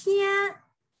 今天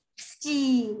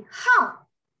几号？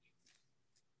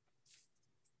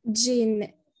今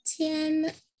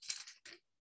天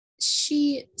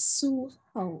14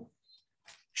号。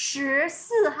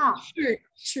14号。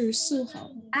14号。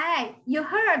You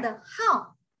heard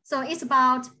how. So it's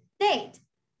about date.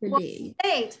 Today. What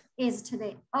date is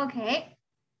today? Okay.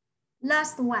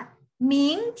 Last one.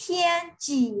 明天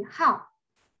几号？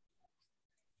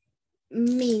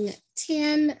明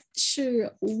天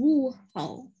15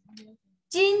号。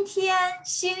今天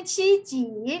星期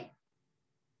几？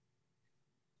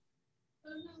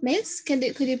 Miss, could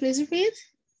you please repeat?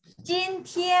 今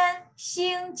天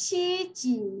星期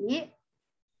几？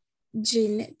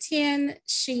今天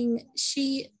星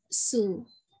期四。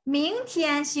明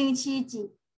天星期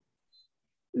几？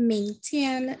明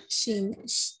天星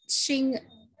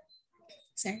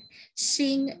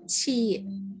期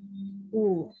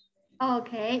五。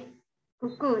Okay,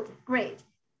 good, great.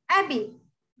 Abby.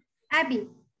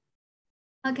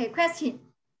 Okay, question.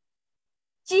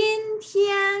 今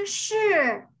天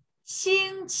是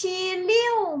星期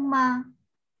六吗？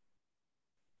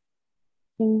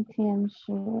今天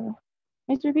是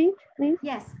Mr. B, please.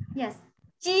 Yes.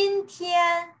 今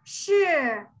天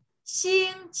是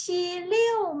星期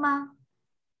六吗？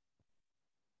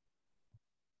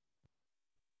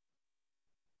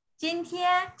今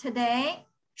天 today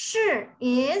是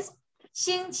is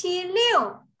星期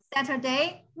六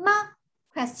Saturday 吗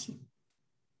question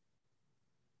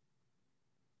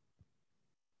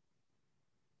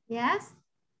Yes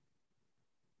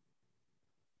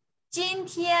今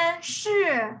天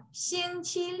是星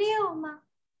期六吗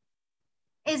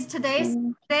Is today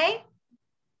Saturday?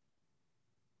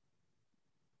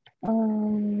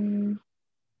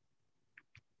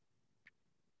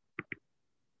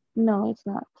 No, it's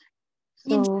not.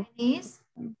 In So, Chinese?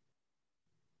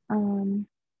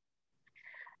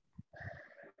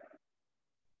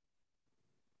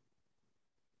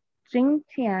 今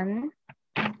天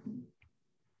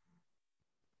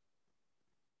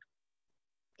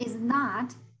is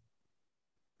not.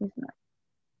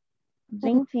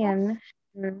 今天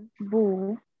是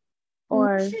不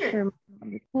or 是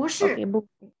不是 Okay, 不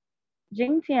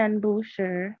今天不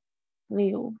是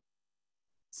六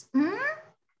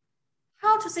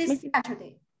How to say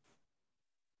Saturday?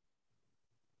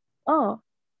 Oh,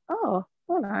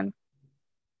 hold on.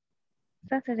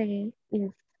 Saturday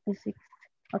is the 6th.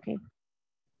 Okay.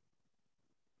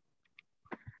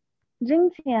 今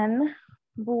天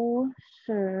不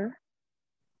是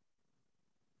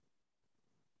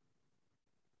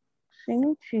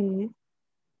星期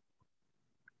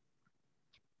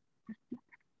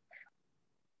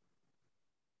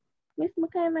Miss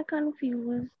McKay,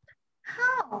 confused.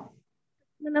 How?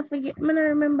 I'm gonna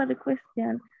remember the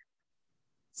question.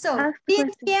 So Ask the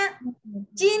question.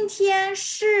 今天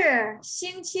是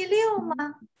星期六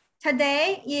吗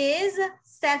Today is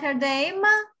Saturday 吗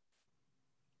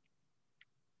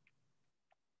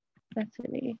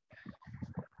Saturday.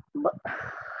 But,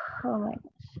 oh my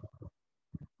gosh.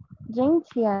 今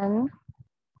天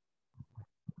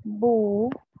不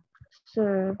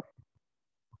是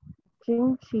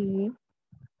星期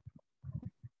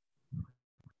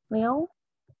六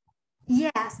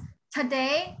Yes,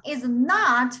 today is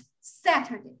not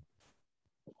Saturday.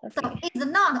 So Okay. it's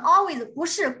not always 不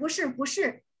是 不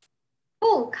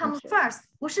comes first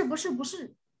不是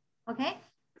Okay,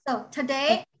 so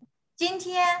today 今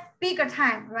天 bigger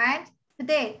time, right?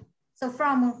 Today, so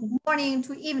from morning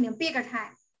to evening, bigger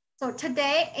time. So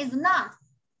today is not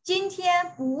今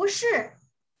天不是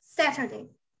Saturday,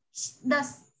 the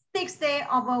 6th day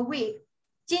of a week.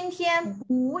 今天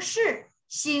不是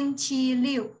星期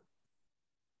六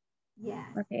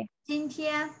Yes. Okay. 今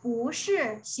天不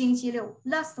是星期六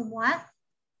Last one.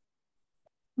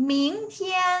 明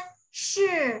天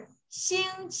是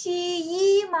星期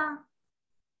一吗？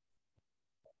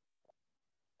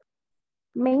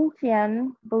明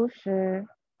天不是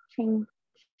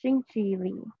星期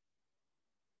六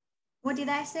What did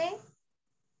I say?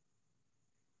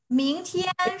 明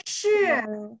天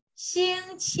是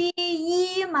星期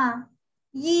一吗？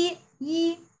一。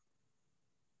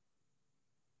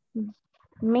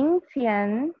明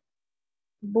天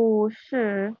不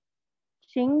是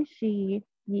星期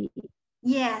一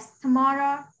Yes,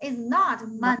 tomorrow is not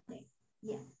Monday.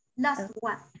 Yeah, last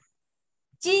one.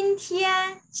 今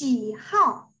天几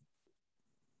号？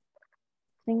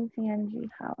今天几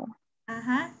号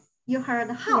You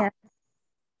heard how? Yeah.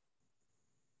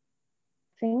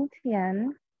 今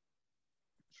天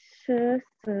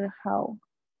14号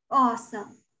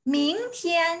Awesome. 明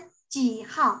天几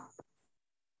号？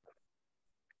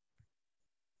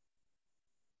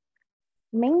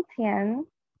明天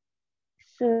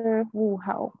15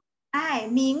号哎，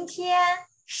明天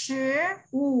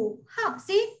15号。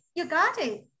See, you got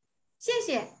it. 谢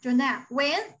谢 Jonelle.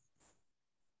 When?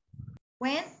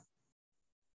 When?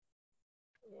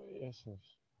 Yes, yes.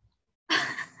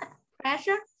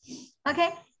 Pressure?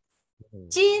 Okay. 嗯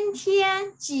今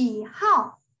天几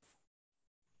号？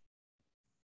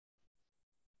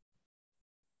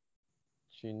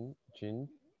今天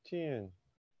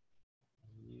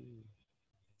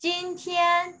今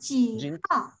天几今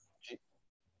号？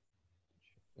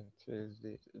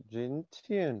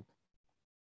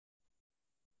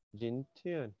今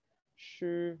天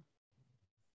是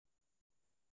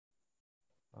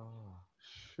啊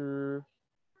是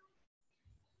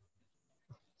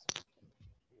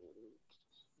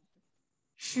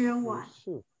十晚。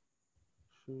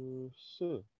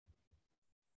14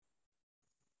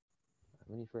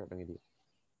 Let me forget bang it.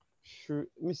 Sure,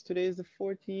 Miss, today is the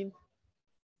 14th,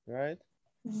 right?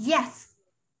 Yes.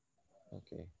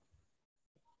 Okay.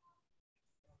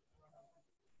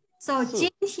 So 四今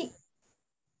天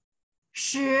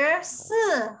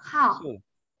14号，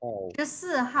哦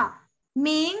14号。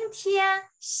明天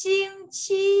星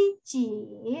期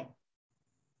几？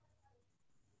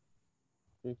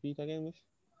 Repeat again, Miss.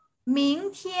 明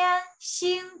天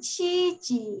星期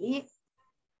几？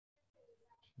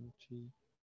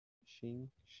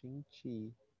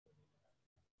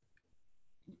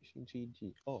星期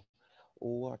几 Oh,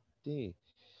 what day?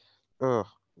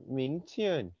 明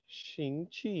天星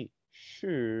期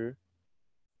四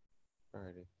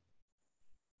Friday.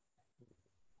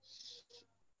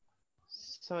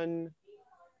 3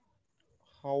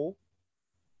号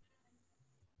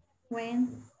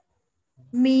When？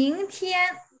明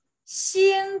天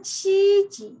星期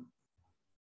几？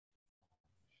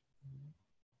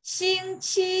星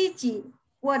期几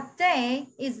 ？What day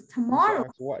is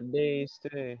tomorrow？ What day is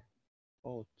today?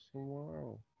 Oh,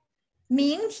 tomorrow.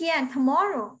 明天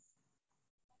tomorrow。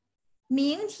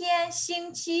明天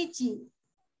星期几？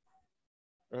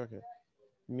 Okay.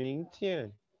 明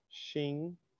天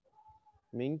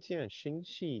星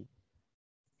期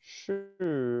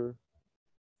四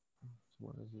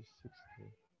What is this?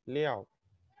 6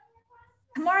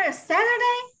 Tomorrow is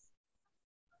Saturday?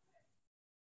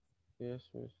 Yes,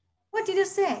 Miss. What did you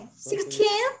say? 16?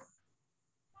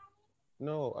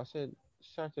 No, I said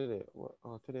Saturday.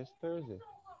 Oh, today's Thursday.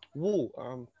 Woo.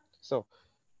 So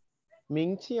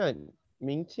明天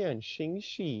星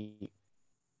期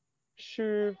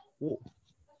四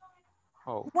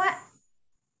好 What?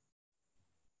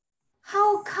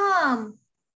 How come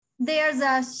there's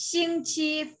a 星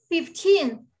期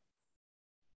 15?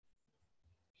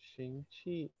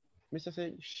 Mr.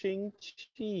 said 星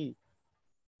期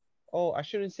Oh, I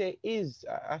shouldn't say is.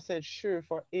 I said sure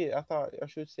for it. I thought I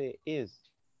should say is.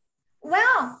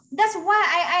 Well, that's why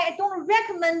I don't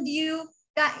recommend you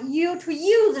to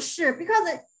use 是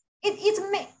because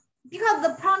because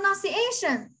the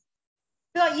pronunciation.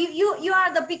 So you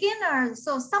are the beginner,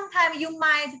 so sometimes you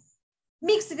might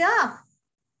mix it up,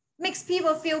 makes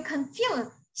people feel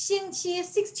confused. 星期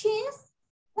 16th?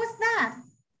 What's that?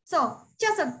 So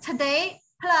just today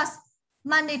plus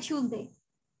Monday, Tuesday.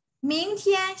 明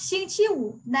天星期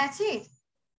五 that's it.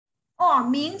 Or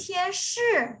明天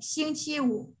是星期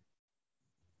五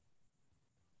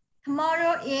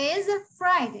Tomorrow is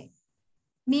Friday.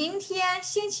 明天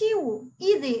星期五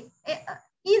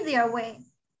easier way.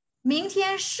 明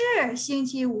天是星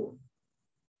期五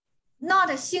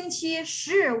Not 星期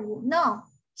15 No.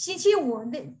 星期五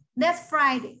that's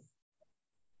Friday.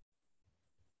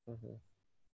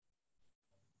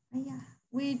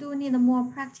 We do need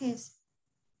more practice.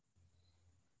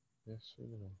 Yes, we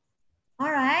know.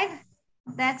 All right.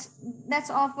 That's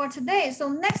all for today. So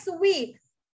next week,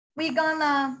 we're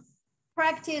gonna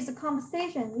practice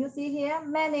conversation. You see here,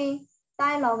 many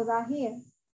dialogues are here.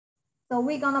 So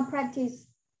we're gonna practice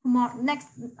tomorrow,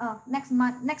 next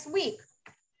month, next week.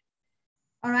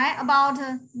 All right, about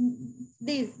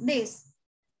this.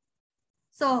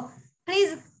 So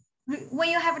please, when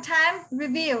you have time,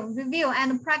 review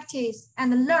and practice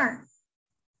and learn,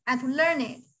 and to learn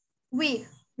it, week,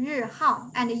 日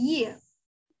号 and year.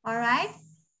 All right.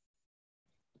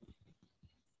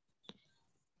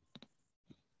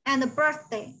 And the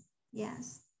birthday,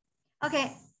 yes.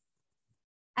 Okay.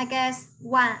 I guess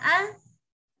晚安。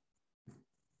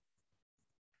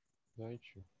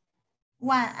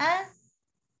晚安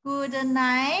Good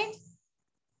night.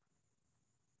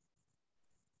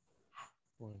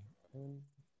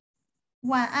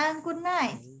 晚安 Good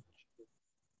night.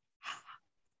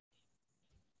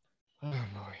 Oh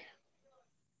boy.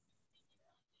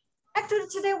 Actually,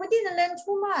 today we didn't learn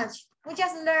too much. We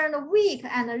just learned week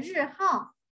and 日号.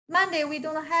 Monday we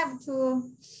don't have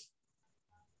to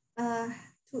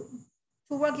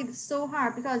work it so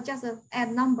hard because just add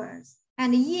numbers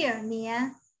and year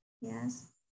年. Yes.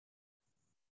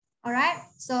 All right.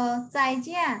 So 再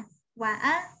见，晚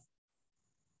安。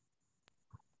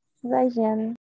再见。